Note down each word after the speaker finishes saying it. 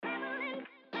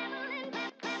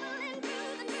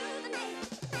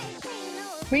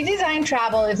Redesign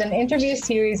Travel is an interview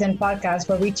series and podcast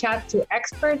where we chat to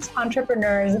experts,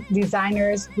 entrepreneurs,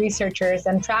 designers, researchers,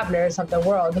 and travelers of the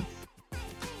world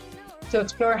to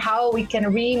explore how we can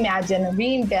reimagine,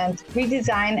 reinvent,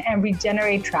 redesign, and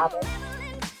regenerate travel.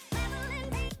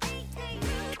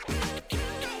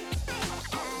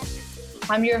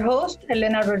 I'm your host,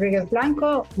 Elena Rodriguez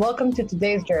Blanco. Welcome to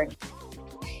today's journey.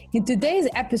 In today's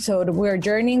episode, we're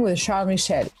journeying with Charles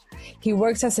Michel. He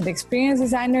works as an experience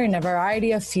designer in a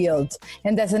variety of fields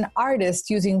and as an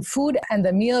artist using food and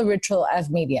the meal ritual as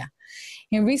media.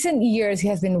 In recent years, he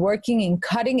has been working in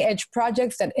cutting-edge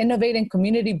projects that innovate in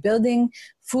community building,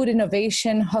 food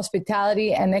innovation,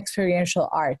 hospitality, and experiential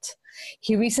art.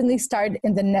 He recently starred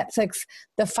in the Netflix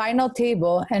The Final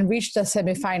Table and reached the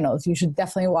semifinals. You should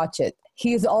definitely watch it.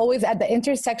 He is always at the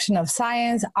intersection of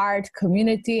science, art,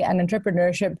 community, and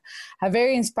entrepreneurship. A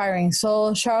very inspiring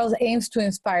soul, Charles aims to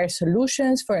inspire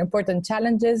solutions for important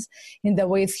challenges in the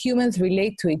ways humans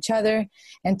relate to each other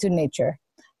and to nature.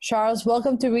 Charles,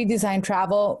 welcome to Redesign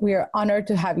Travel. We are honored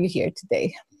to have you here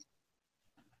today.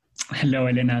 Hello,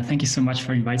 Elena. Thank you so much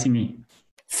for inviting me.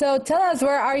 So tell us,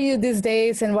 where are you these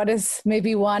days and what is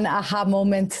maybe one aha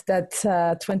moment that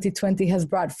 2020 has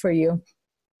brought for you?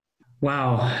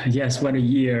 Wow. Yes. What a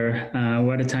year.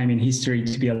 What a time in history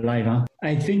to be alive. Huh?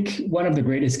 I think one of the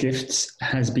greatest gifts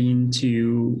has been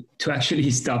to actually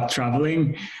stop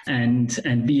traveling and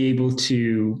be able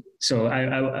to. So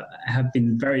I have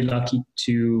been very lucky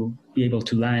to be able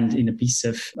to land in a piece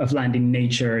of land in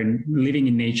nature and living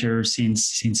in nature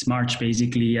since March,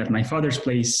 basically at my father's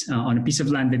place on a piece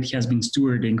of land that he has been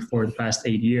stewarding for the past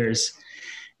 8 years.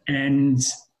 And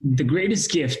the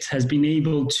greatest gift has been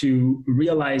able to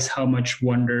realize how much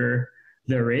wonder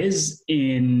there is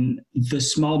in the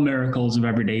small miracles of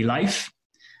everyday life,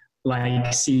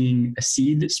 like seeing a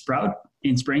seed sprout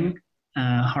in spring,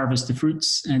 harvest the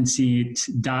fruits and see it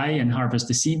die and harvest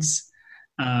the seeds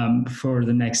for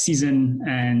the next season.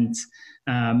 And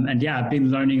yeah, I've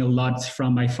been learning a lot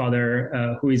from my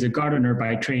father, who is a gardener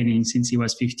by training since he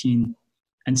was 15.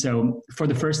 And so for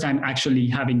the first time, actually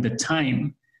having the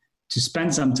time to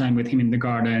spend some time with him in the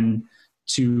garden,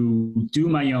 to do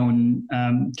my own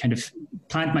kind of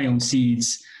plant my own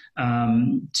seeds,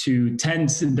 to tend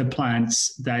the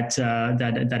plants that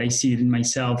I see in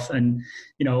myself. And,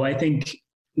 you know, I think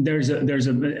there's a,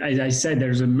 as I said,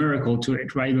 there's a miracle to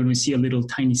it, right? When we see a little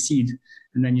tiny seed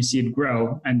and then you see it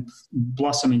grow and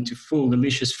blossom into full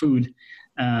delicious food,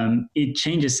 it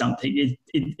changes something.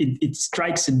 It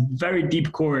strikes a very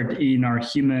deep chord in our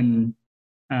human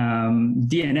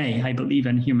DNA, I believe,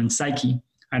 and human psyche.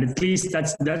 And at least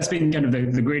that's been kind of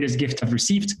the greatest gift I've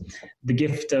received, the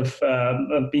gift of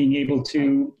being able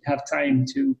to have time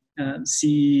to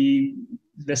see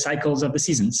the cycles of the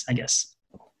seasons, I guess.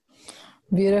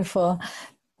 Beautiful.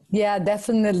 Yeah,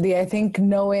 definitely. I think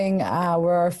knowing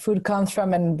where our food comes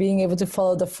from and being able to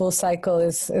follow the full cycle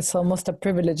is almost a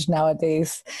privilege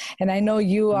nowadays. And I know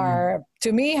you are,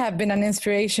 to me, have been an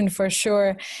inspiration for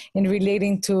sure in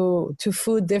relating to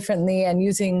food differently and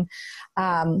using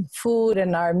food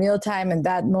and our mealtime and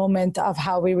that moment of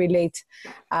how we relate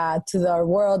to our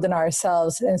world and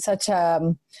ourselves in such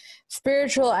a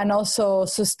spiritual and also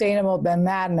sustainable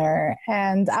manner.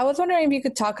 And I was wondering if you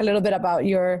could talk a little bit about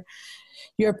your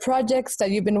projects that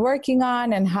you've been working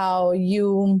on and how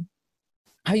you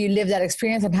live that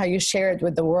experience and how you share it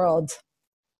with the world.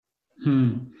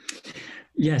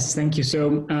 Yes, thank you.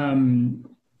 So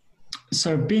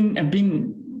I've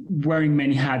been wearing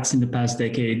many hats in the past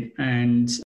decade, and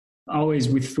always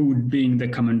with food being the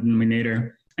common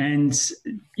denominator. And,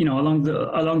 you know,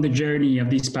 along the journey of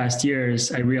these past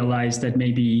years, I realized that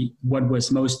maybe what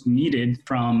was most needed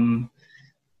from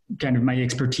kind of my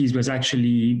expertise was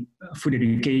actually food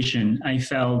education. I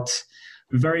felt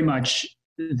very much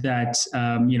that,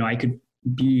 I could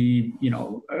be,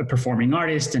 a performing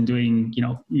artist and doing,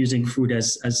 using food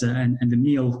as and the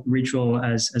meal ritual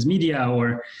as media,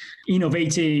 or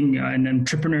innovating and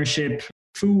entrepreneurship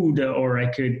food, or I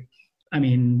could,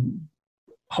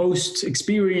 host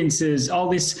experiences, all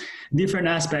these different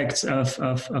aspects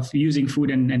of using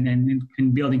food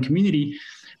and building community.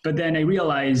 But then I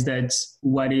realized that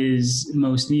what is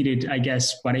most needed, I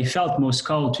guess, what I felt most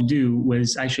called to do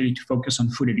was actually to focus on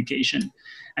food education.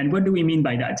 And what do we mean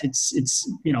by that?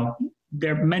 It's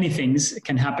there are many things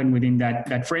can happen within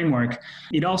that framework.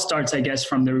 It all starts, I guess,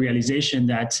 from the realization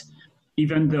that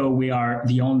even though we are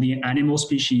the only animal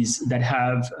species that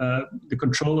have the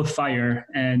control of fire,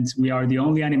 and we are the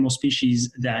only animal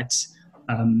species that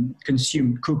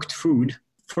consume cooked food,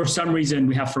 for some reason,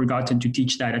 we have forgotten to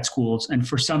teach that at schools. And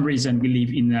for some reason, we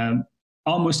live in a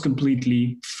almost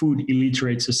completely food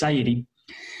illiterate society.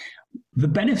 the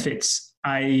benefits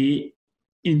I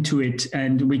intuit,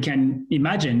 and we can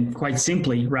imagine quite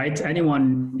simply, right?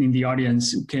 Anyone in the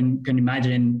audience can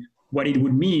imagine what it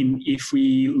would mean if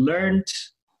we learned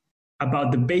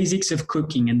about the basics of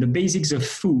cooking and the basics of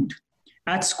food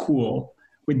at school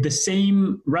with the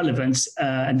same relevance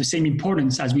and the same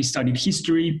importance as we studied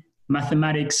history,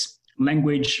 mathematics,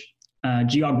 language,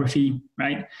 geography,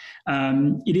 right?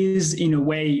 It is, in a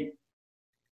way,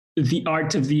 the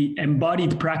art of the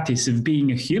embodied practice of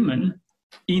being a human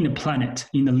in a planet,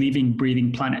 in a living,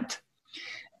 breathing planet.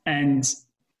 And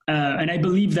I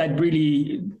believe that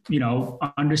really,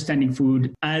 understanding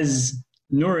food as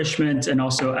nourishment and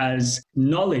also as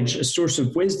knowledge, a source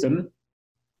of wisdom,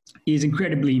 is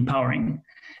incredibly empowering.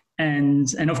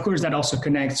 And of course, that also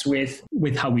connects with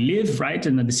how we live, right?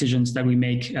 And the decisions that we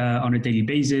make on a daily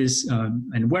basis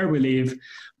and where we live,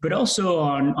 but also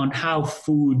on how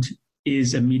food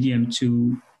is a medium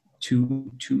to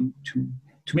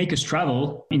make us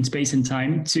travel in space and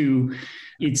time. Food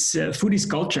is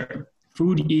culture.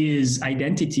 Food is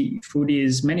identity. Food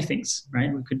is many things,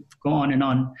 right? We could go on and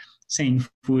on saying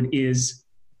food is ...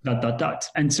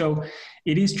 And so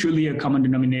it is truly a common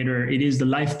denominator. It is the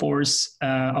life force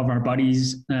of our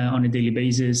bodies on a daily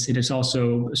basis. It is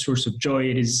also a source of joy.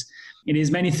 It is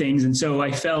many things. And so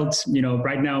I felt,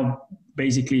 right now,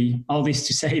 basically all this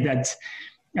to say that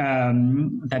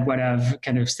what I've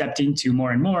kind of stepped into more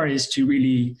and more is to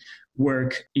really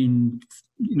work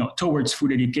towards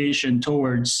food education,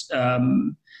 towards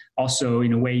also,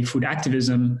 in a way, food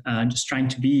activism, just trying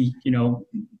to be,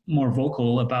 more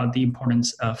vocal about the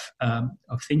importance of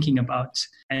thinking about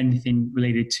anything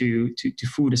related to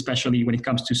food, especially when it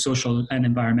comes to social and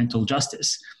environmental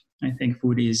justice. I think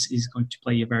food is going to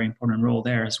play a very important role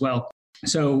there as well.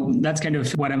 So that's kind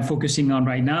of what I'm focusing on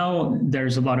right now.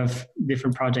 There's a lot of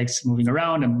different projects moving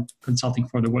around. I'm consulting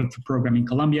for the World Food Program in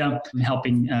Colombia. I'm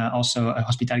helping also a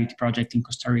hospitality project in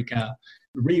Costa Rica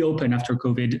reopen after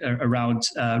COVID around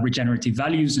regenerative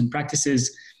values and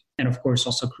practices. And of course,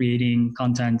 also creating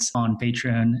content on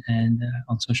Patreon and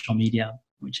on social media,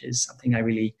 which is something I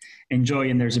really enjoy.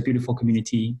 And there's a beautiful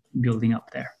community building up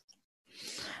there.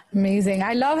 Amazing.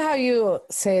 I love how you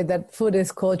say that food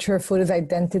is culture, food is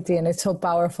identity, and it's so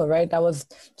powerful, right? I was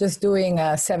just doing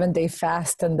a 7-day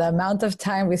fast, and the amount of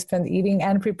time we spend eating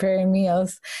and preparing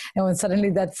meals, and when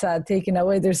suddenly that's taken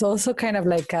away, there's also kind of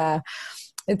like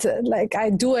I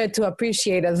do it to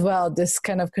appreciate as well, this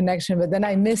kind of connection, but then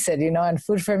I miss it, and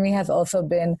food for me has also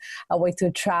been a way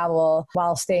to travel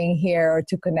while staying here or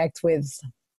to connect with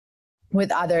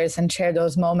others and share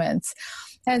those moments.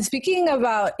 And speaking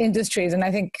about industries, and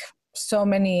I think so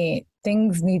many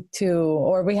things we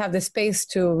have the space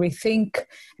to rethink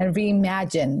and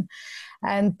reimagine.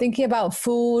 And thinking about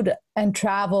food and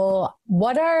travel,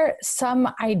 what are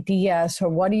some ideas, or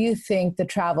what do you think the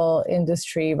travel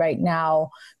industry right now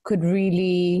could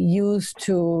really use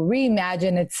to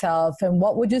reimagine itself? And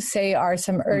what would you say are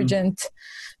some urgent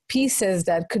pieces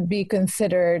that could be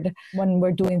considered when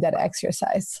we're doing that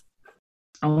exercise?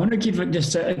 I want to give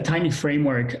just a tiny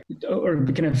framework or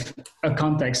kind of a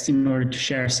context in order to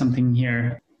share something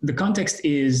here. The context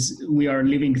is we are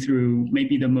living through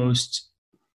maybe the most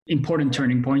important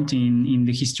turning point in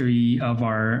the history of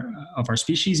our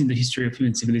species, in the history of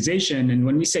human civilization. And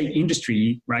when we say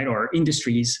industry, right, or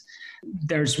industries,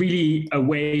 there's really a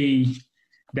way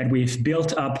that we've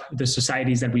built up the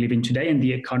societies that we live in today and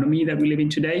the economy that we live in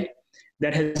today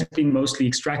that has been mostly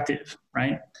extractive,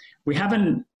 right? We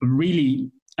haven't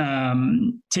really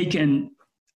taken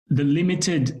the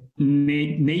limited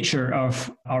nature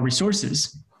of our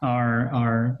resources,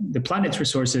 the planet's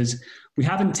resources. We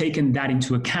haven't taken that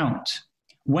into account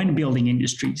when building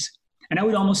industries. And I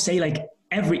would almost say like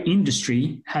every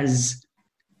industry has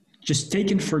just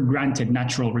taken for granted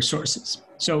natural resources.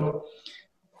 So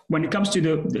when it comes to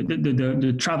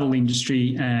the travel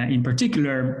industry in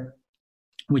particular,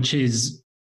 which is,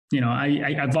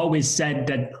 I've always said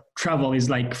that travel is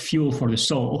like fuel for the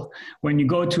soul. When you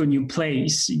go to a new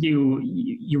place,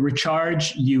 you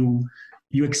recharge, you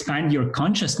expand your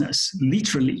consciousness,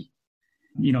 literally,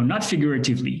 not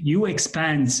figuratively. You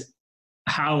expand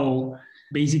how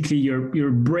basically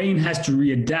your brain has to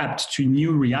readapt to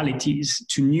new realities,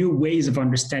 to new ways of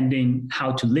understanding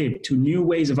how to live, to new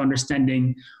ways of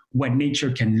understanding what nature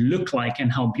can look like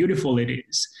and how beautiful it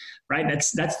is, right?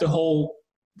 That's the whole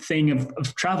thing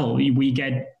of travel. We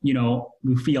get,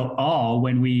 we feel awe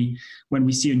when we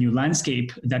see a new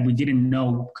landscape that we didn't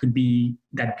know could be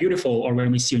that beautiful, or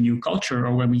when we see a new culture,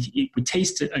 or when we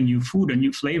taste a new food, a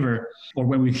new flavor, or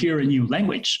when we hear a new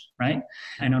language, right?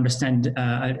 And understand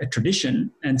a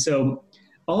tradition. And so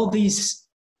all these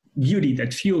beauty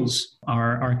that fuels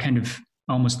our kind of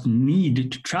almost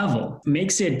need to travel,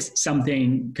 makes it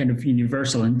something kind of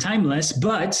universal and timeless,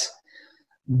 but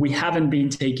we haven't been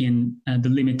taking the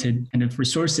limited kind of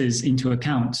resources into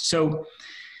account. So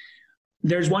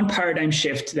there's one paradigm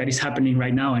shift that is happening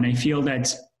right now, and I feel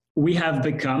that we have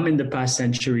become in the past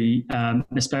century,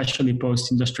 especially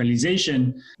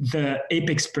post-industrialization, the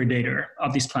apex predator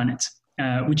of this planet,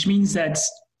 which means that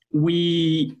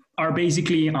we are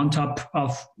basically on top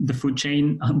of the food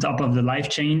chain, on top of the life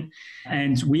chain,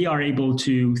 and we are able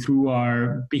to, through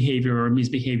our behavior or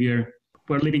misbehavior,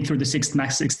 we're living through the sixth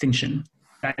mass extinction.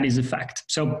 That is a fact.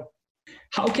 So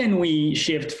how can we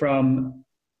shift from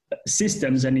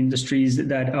systems and industries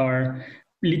that are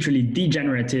literally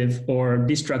degenerative or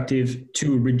destructive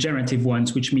to regenerative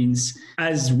ones, which means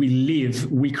as we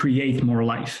live, we create more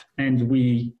life and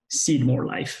we seed more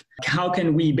life? How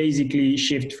can we basically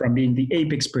shift from being the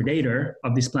apex predator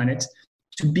of this planet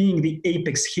to being the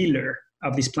apex healer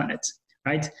of this planet,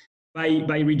 right?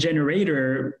 By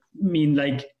regenerator, mean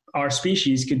like our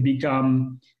species could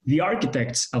become the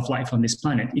architects of life on this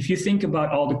planet. If you think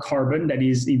about all the carbon that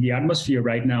is in the atmosphere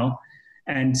right now,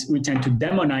 and we tend to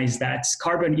demonize that,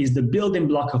 carbon is the building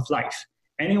block of life.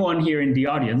 Anyone here in the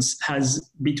audience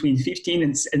has between 15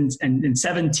 and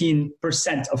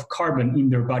 17% of carbon in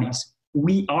their bodies.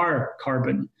 We are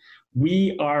carbon.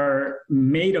 We are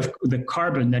made of the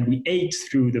carbon that we ate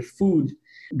through the food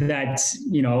that,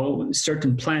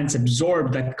 certain plants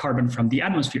absorb that carbon from the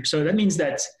atmosphere. So that means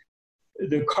that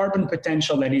the carbon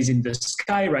potential that is in the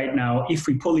sky right now, if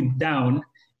we pull it down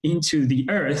into the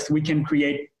earth, we can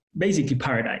create basically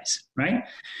paradise, right?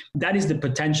 That is the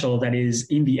potential that is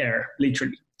in the air,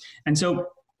 literally. And so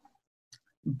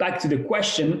back to the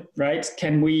question, right?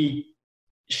 Can we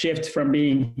shift from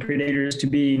being predators to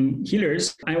being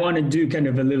healers? I want to do kind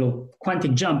of a little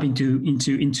quantic jump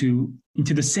into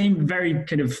the same very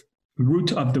kind of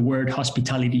root of the word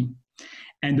hospitality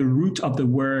and the root of the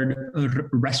word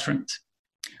restaurant.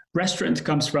 Restaurant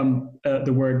comes from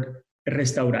the word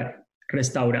restaura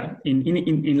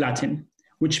in Latin,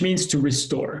 which means to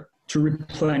restore, to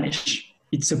replenish.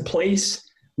 It's a place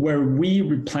where we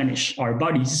replenish our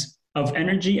bodies of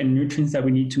energy and nutrients that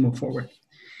we need to move forward.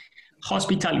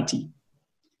 Hospitality.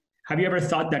 Have you ever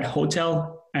thought that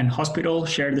hotel and hospital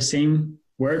share the same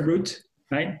word root,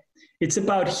 right? It's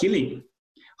about healing.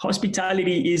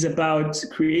 Hospitality is about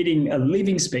creating a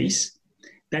living space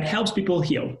that helps people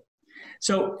heal.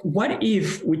 So what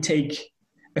if we take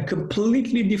a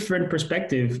completely different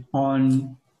perspective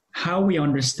on how we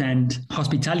understand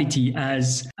hospitality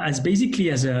as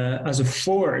basically as a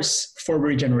force for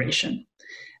regeneration?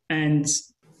 And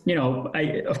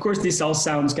of course, this all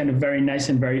sounds kind of very nice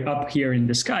and very up here in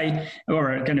the sky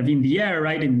or kind of in the air,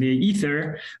 right, in the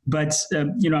ether. But,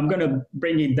 I'm going to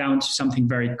bring it down to something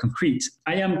very concrete.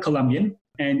 I am Colombian,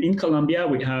 and in Colombia,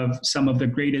 we have some of the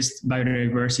greatest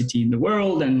biodiversity in the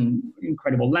world and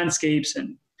incredible landscapes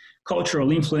and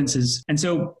cultural influences. And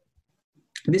so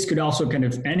this could also kind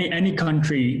of any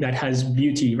country that has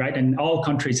beauty, right? And all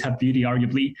countries have beauty,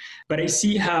 arguably. But I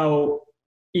see how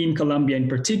in Colombia in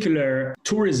particular,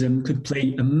 tourism could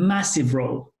play a massive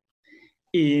role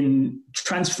in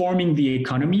transforming the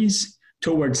economies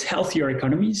towards healthier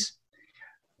economies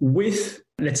with,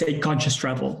 let's say, conscious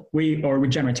travel or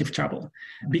regenerative travel.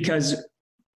 Because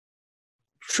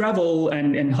travel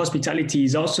and hospitality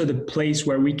is also the place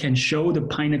where we can show the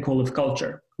pinnacle of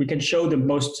culture. We can show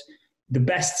the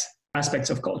best aspects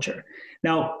of culture.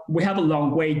 Now, we have a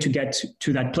long way to get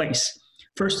to that place.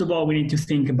 First of all, we need to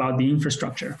think about the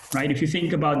infrastructure, right? If you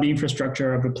think about the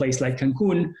infrastructure of a place like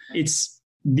Cancun, it's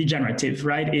degenerative,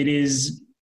 right? It is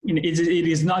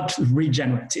not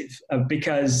regenerative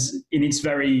because in its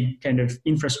very kind of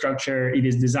infrastructure, it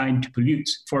is designed to pollute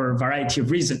for a variety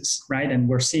of reasons, right? And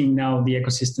we're seeing now the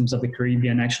ecosystems of the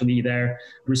Caribbean actually they're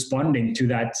responding to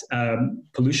that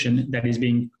pollution that is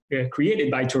being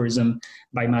created by tourism,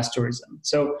 by mass tourism.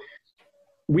 So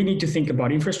we need to think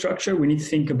about infrastructure. We need to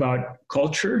think about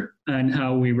culture and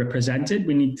how we represent it.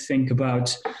 We need to think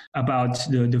about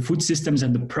the food systems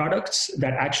and the products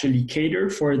that actually cater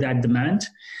for that demand.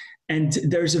 And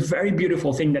there's a very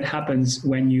beautiful thing that happens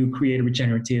when you create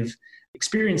regenerative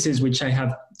experiences, which I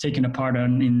have taken a part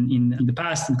on in the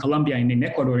past in Colombia and in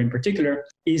Ecuador in particular,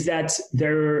 is that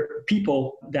there are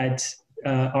people that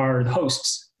are the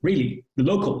hosts, really, the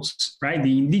locals, right?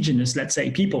 The indigenous, let's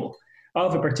say, people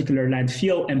of a particular land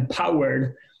feel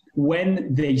empowered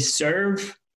when they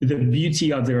serve the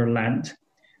beauty of their land,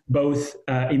 both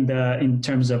in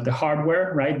terms of the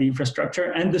hardware, right, the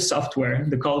infrastructure, and the software,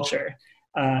 the culture,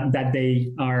 that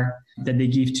they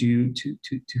give to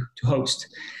host.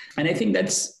 And I think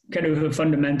that's kind of a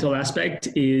fundamental aspect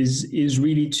is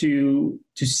really to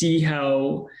see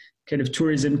how kind of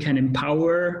tourism can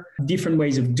empower different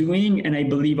ways of doing. And I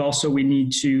believe also we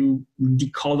need to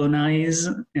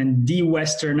decolonize and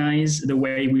de-Westernize the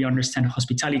way we understand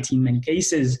hospitality in many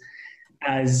cases,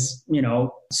 as, you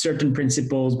know, certain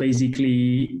principles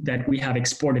basically that we have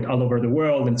exported all over the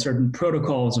world and certain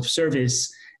protocols of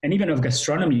service and even of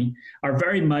gastronomy are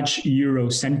very much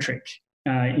Eurocentric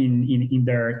in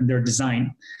their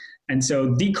design. And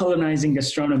so decolonizing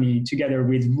gastronomy together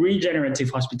with regenerative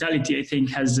hospitality, I think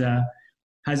has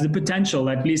the potential,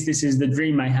 at least this is the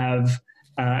dream I have,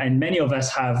 and many of us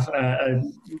have,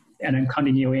 and I'm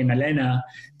counting you in, Elena,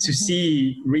 to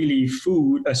see really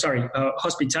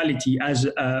hospitality as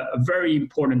a very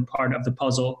important part of the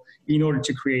puzzle in order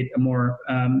to create a more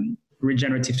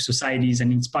regenerative societies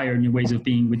and inspire new ways of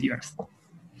being with the earth.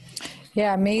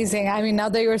 Yeah, amazing. I mean, now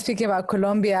that you were speaking about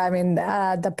Colombia, I mean,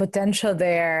 the potential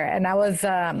there, and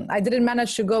I didn't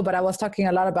manage to go, but I was talking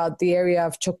a lot about the area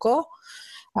of Chocó,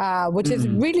 which is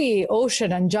really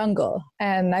ocean and jungle.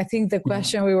 And I think the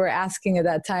question we were asking at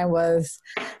that time was,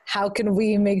 how can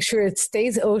we make sure it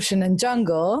stays ocean and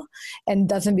jungle and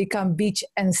doesn't become beach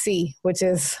and sea, which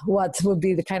is what would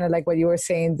be the kind of like what you were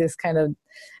saying, this kind of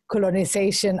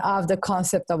colonization of the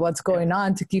concept of what's going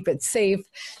on to keep it safe,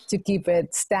 to keep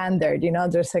it standard. You know,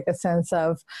 there's like a sense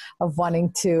of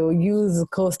wanting to use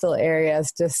coastal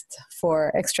areas just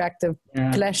for extractive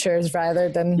pleasures rather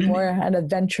than more an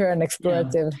adventure and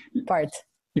explorative part.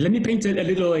 Let me paint a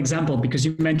little example, because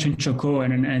you mentioned Chocó,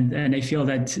 and I feel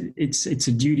that it's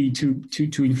a duty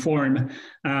to inform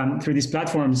through these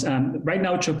platforms. Right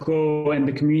now, Chocó and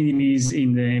the communities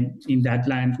in that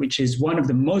land, which is one of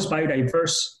the most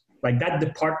biodiverse, like that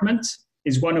department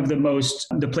is one of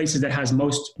the places that has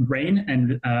most rain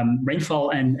and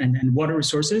rainfall and water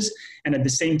resources, and at the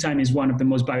same time is one of the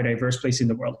most biodiverse places in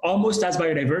the world, almost as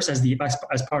biodiverse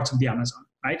as parts of the Amazon,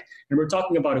 right? And we're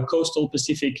talking about a coastal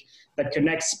Pacific that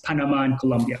connects Panama and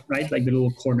Colombia, right? Like the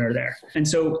little corner there. And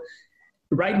so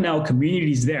right now,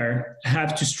 communities there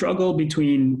have to struggle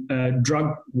between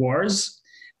drug wars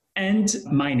and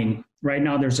mining. Right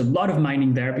now, there's a lot of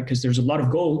mining there because there's a lot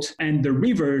of gold, and the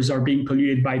rivers are being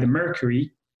polluted by the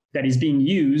mercury that is being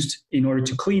used in order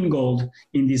to clean gold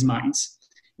in these mines.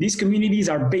 These communities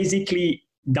are basically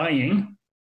dying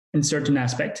in certain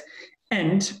aspect,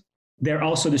 and they're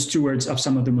also the stewards of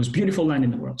some of the most beautiful land in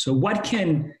the world. So what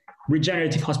can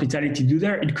regenerative hospitality do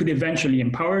there? It could eventually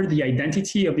empower the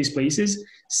identity of these places,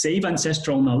 save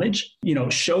ancestral knowledge,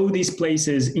 show these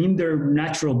places in their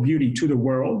natural beauty to the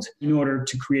world in order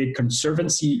to create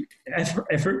conservancy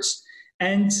efforts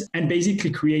and basically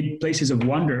create places of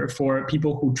wonder for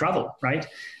people who travel, right?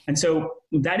 And so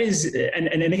that is, and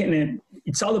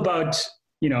it's all about,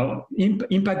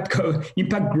 impact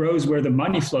grows where the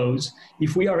money flows.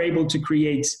 If we are able to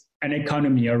create an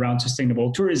economy around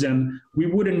sustainable tourism, we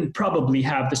wouldn't probably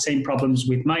have the same problems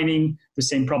with mining, the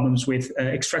same problems with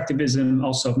extractivism,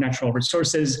 also of natural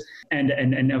resources, and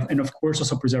of course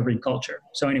also preserving culture.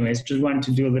 So anyways, just wanted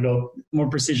to do a little more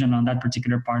precision on that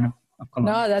particular part of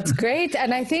Colombia. No, that's great.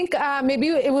 And I think maybe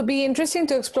it would be interesting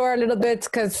to explore a little bit,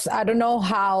 because I don't know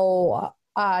how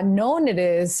known it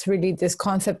is, really, this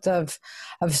concept of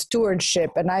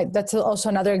stewardship. And that's also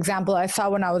another example I saw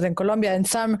when I was in Colombia. In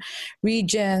some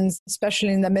regions,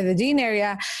 especially in the Medellin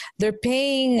area, they're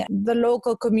paying the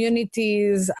local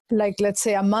communities, like, let's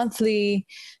say, a monthly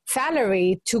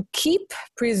salary to keep,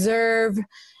 preserve,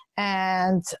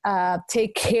 and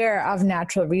take care of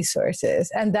natural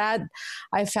resources. And that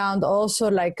I found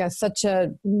also like such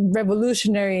a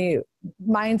revolutionary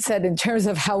mindset in terms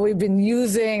of how we've been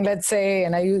using, let's say,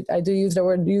 and I do use the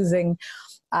word using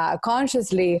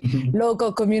consciously,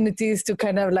 local communities to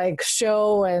kind of like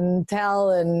show and tell.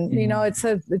 And,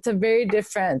 it's a very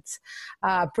different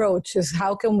approach, is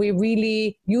how can we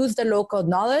really use the local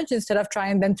knowledge instead of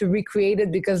trying then to recreate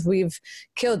it because we've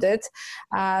killed it,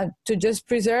 to just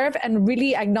preserve and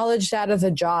really acknowledge that as a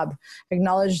job,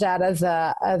 acknowledge that as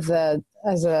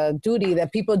a duty,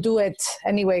 that people do it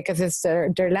anyway because it's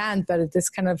their land. But this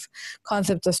kind of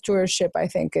concept of stewardship, I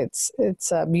think it's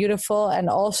beautiful, and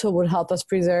also would help us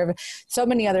preserve so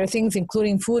many other things,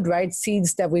 including food, right?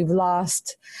 Seeds that we've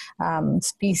lost,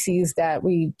 species that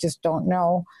we just don't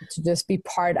know, to just be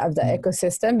part of the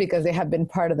ecosystem because they have been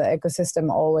part of the ecosystem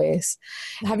always.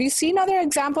 Have you seen other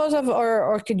examples of,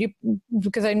 or could you,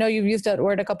 because I know you've used that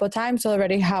word a couple of times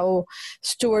already, how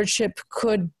stewardship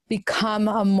could become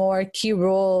a more key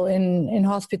role in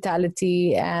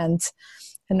hospitality and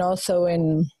also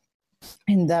in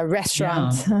in the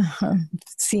restaurant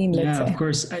scene, let's say. Of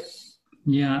course.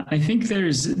 I think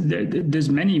there's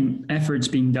many efforts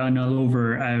being done all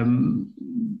over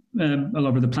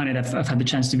the planet. I've had the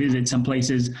chance to visit some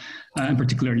places, and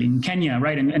particularly in Kenya,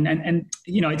 right? And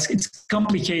it's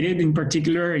complicated, in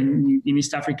particular in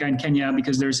East Africa and Kenya,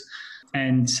 because there's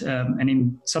and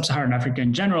in sub-Saharan Africa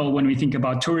in general, when we think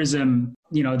about tourism,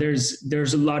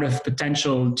 there's a lot of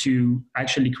potential to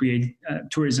actually create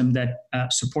tourism that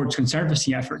supports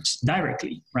conservancy efforts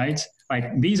directly, right?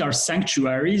 Like, these are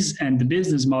sanctuaries, and the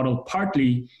business model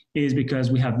partly is because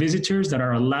we have visitors that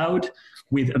are allowed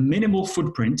with a minimal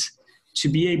footprint to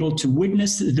be able to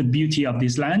witness the beauty of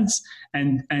these lands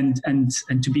and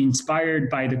to be inspired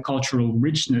by the cultural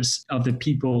richness of the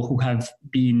people who have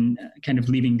been kind of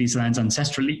living these lands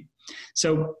ancestrally.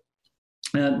 So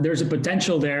there's a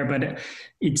potential there, but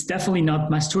it's definitely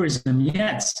not mass tourism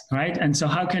yet, right? And so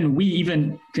how can we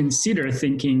even consider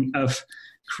thinking of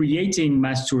creating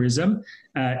mass tourism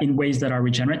in ways that are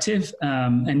regenerative,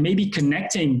 and maybe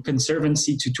connecting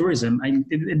conservancy to tourism?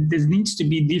 There needs to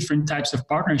be different types of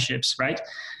partnerships, right?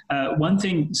 One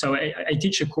thing, so I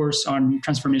teach a course on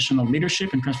transformational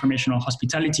leadership and transformational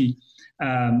hospitality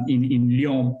in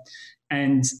Lyon.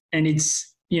 And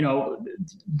it's,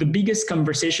 the biggest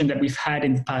conversation that we've had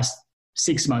in the past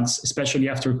 6 months, especially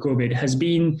after COVID, has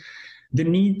been the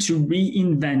need to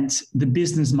reinvent the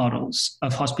business models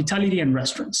of hospitality and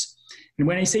restaurants. And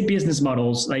when I say business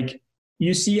models, like,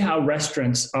 you see how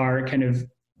restaurants are kind of,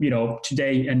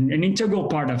 today an integral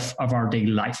part of our daily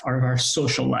life, of our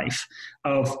social life,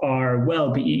 of our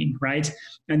well-being, right?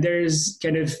 And there's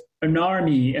kind of an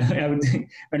army,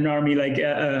 like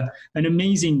an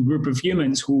amazing group of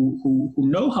humans who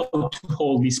know how to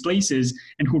hold these places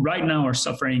and who right now are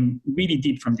suffering really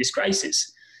deep from this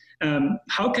crisis.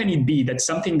 How can it be that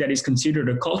something that is considered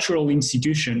a cultural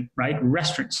institution, right,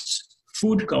 restaurants,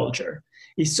 food culture,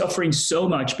 is suffering so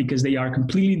much because they are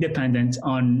completely dependent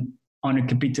on a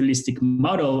capitalistic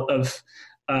model of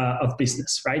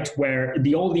business, right, where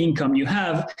the only income you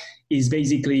have is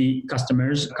basically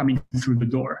customers coming through the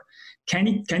door? Can't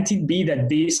it be that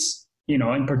this,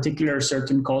 in particular,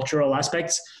 certain cultural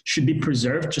aspects should be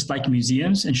preserved just like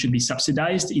museums and should be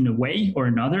subsidized in a way or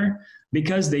another,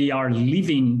 because they are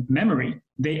living memory.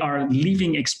 They are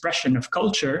living expression of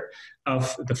culture,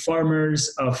 of the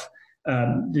farmers, of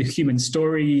the human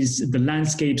stories, the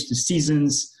landscapes, the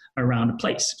seasons around a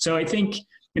place. So I think,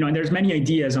 and there's many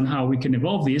ideas on how we can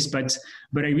evolve this, but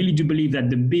I really do believe that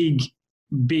the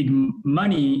big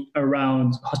money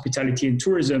around hospitality and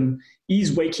tourism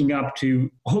is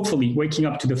hopefully waking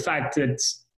up to the fact that,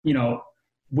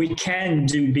 we can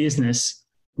do business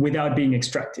without being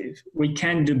extractive. We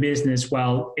can do business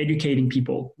while educating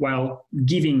people, while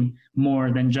giving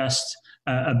more than just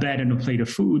a bed and a plate of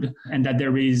food, and that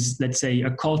there is, let's say,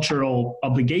 a cultural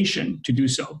obligation to do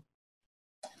so.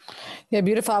 Yeah,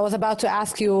 beautiful. I was about to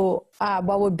ask you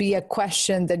what would be a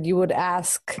question that you would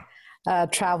ask a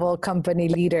travel company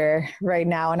leader right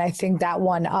now. And I think that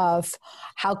one of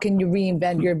how can you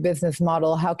reinvent your business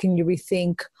model? How can you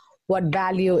rethink what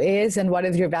value is and what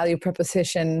is your value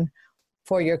proposition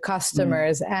for your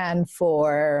customers and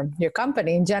for your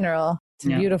company in general? It's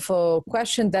a beautiful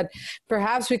question that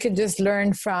perhaps we could just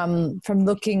learn from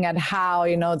looking at how,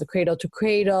 the cradle to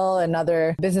cradle and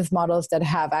other business models that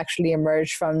have actually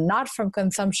emerged from, not from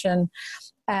consumption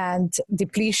and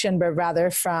depletion, but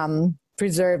rather from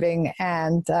preserving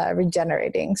and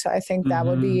regenerating. So I think that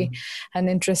would be an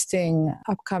interesting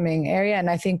upcoming area. And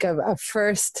I think of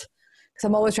first, because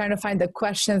I'm always trying to find the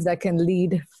questions that can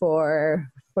lead for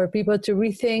people to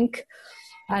rethink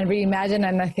and reimagine.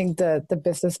 And I think the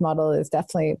business model is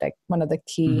definitely like one of the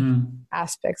key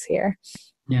aspects here.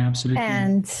 Yeah, absolutely.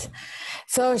 And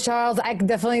so, Charles, I can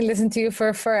definitely listen to you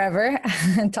for forever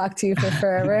and talk to you for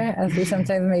forever, as we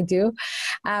sometimes may do.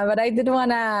 But I did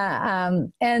want to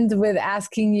end with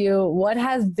asking you, what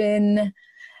has been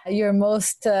your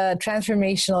most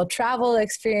transformational travel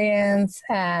experience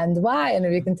and why? And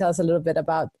if you can tell us a little bit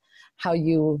about how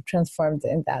you transformed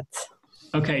in that.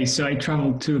 Okay, so I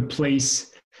traveled to a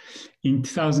place in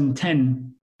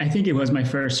 2010. I think it was my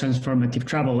first transformative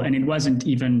travel, and it wasn't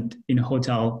even in a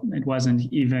hotel. It wasn't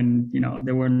even,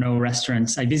 there were no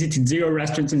restaurants. I visited 0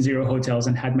 restaurants and 0 hotels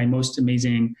and had my most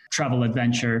amazing travel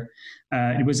adventure.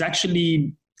 It was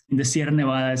actually in the Sierra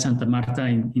Nevada de Santa Marta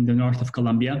in the north of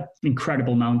Colombia,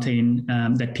 incredible mountain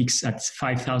that peaks at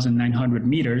 5,900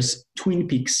 meters, twin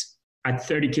peaks at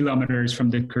 30 kilometers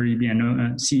from the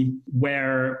Caribbean Sea,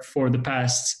 where for the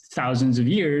past thousands of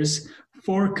years,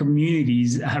 4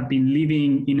 communities have been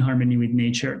living in harmony with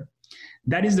nature.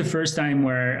 that is the first time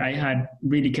where I had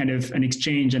really kind of an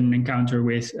exchange and an encounter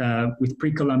with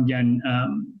pre-Columbian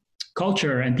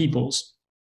culture and peoples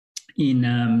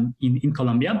in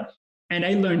Colombia. And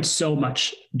I learned so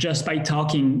much just by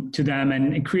talking to them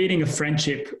and creating a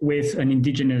friendship with an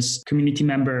indigenous community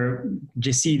member,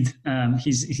 Jesid.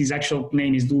 His actual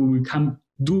name is Duwikangu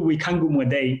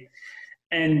Mwede.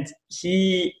 And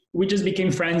we just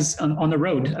became friends on the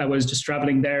road. I was just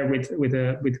traveling there with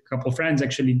a couple of friends,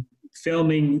 actually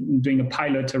filming, doing a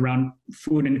pilot around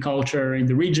food and culture in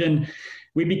the region.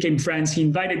 We became friends. He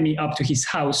invited me up to his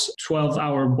house,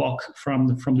 12-hour walk from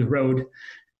the road.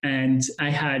 And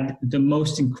I had the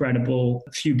most incredible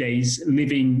few days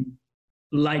living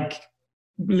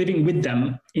with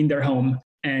them in their home,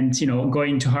 and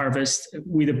going to harvest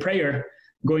with a prayer,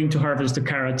 going to harvest the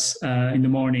carrots in the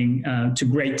morning to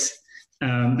grate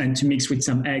and to mix with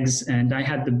some eggs. And I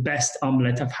had the best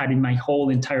omelette I've had in my whole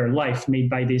entire life, made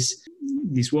by this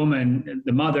woman,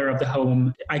 the mother of the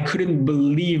home. I couldn't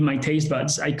believe my taste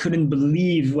buds. I couldn't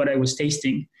believe what I was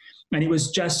tasting. And it was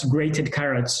just grated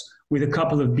carrots with a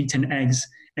couple of beaten eggs.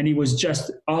 And it was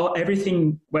just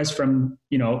everything was from,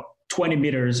 20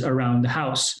 meters around the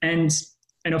house. And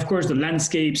of course, the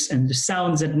landscapes and the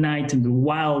sounds at night and the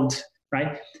wild,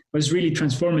 right, was really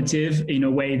transformative in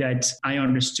a way that I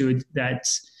understood that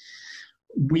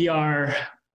we are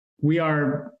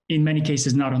in many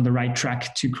cases not on the right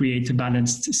track to create a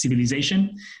balanced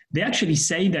civilization. They actually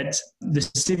say that the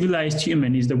civilized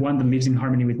human is the one that lives in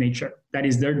harmony with nature. That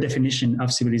is their definition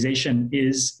of civilization,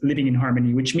 is living in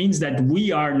harmony, which means that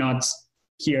we are not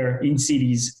here in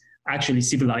cities actually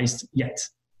civilized yet.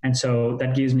 And so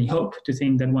that gives me hope to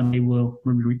think that one day we'll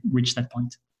reach that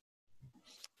point.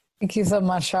 Thank you so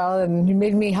much, Charles. And you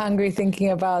made me hungry thinking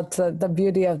about the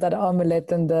beauty of that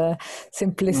omelette and the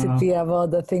simplicity of all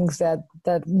the things that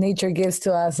nature gives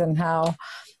to us, and how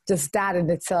just that in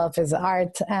itself is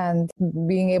art, and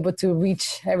being able to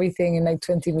reach everything in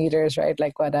 20 meters, right?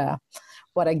 Like what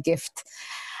a gift.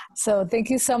 So thank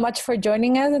you so much for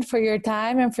joining us and for your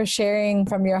time and for sharing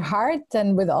from your heart,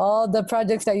 and with all the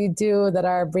projects that you do that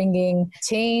are bringing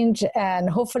change and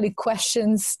hopefully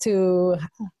questions to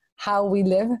how we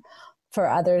live for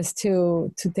others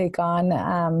to take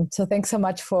on. So thanks so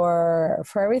much for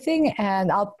everything.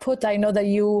 And I know that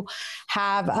you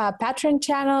have a Patreon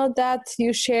channel that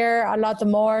you share a lot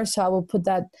more. So I will put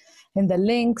that in the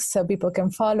links so people can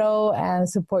follow and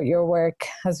support your work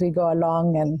as we go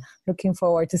along, and looking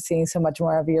forward to seeing so much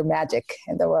more of your magic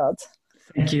in the world.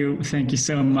 Thank you. Thank you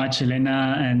so much,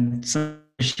 Elena, and so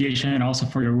appreciation also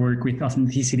for your work with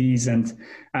authenticities and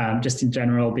just in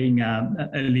general being a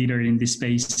leader in this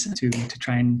space to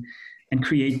try and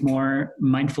create more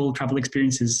mindful travel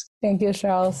experiences. Thank you,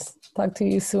 Charles. Talk to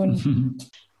you soon.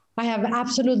 I have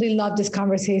absolutely loved this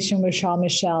conversation with Charles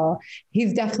Michel.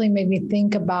 He's definitely made me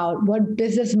think about what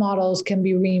business models can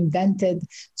be reinvented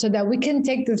so that we can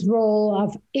take this role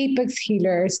of apex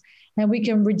healers and we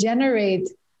can regenerate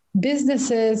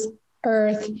businesses,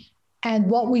 earth, and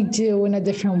what we do in a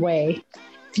different way.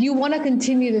 If you want to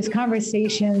continue these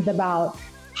conversations about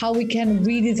how we can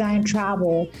redesign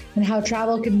travel and how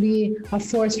travel can be a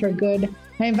force for good,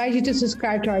 I invite you to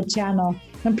subscribe to our channel.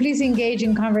 And please engage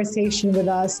in conversation with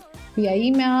us via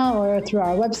email or through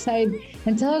our website,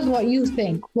 and tell us what you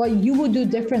think, what you would do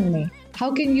differently.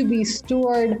 How can you be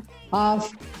steward of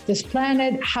this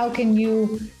planet? How can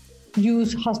you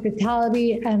use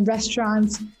hospitality and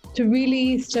restaurants to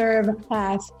really serve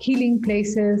as healing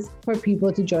places for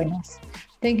people to join us?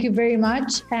 Thank you very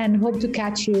much, and hope to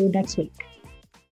catch you next week.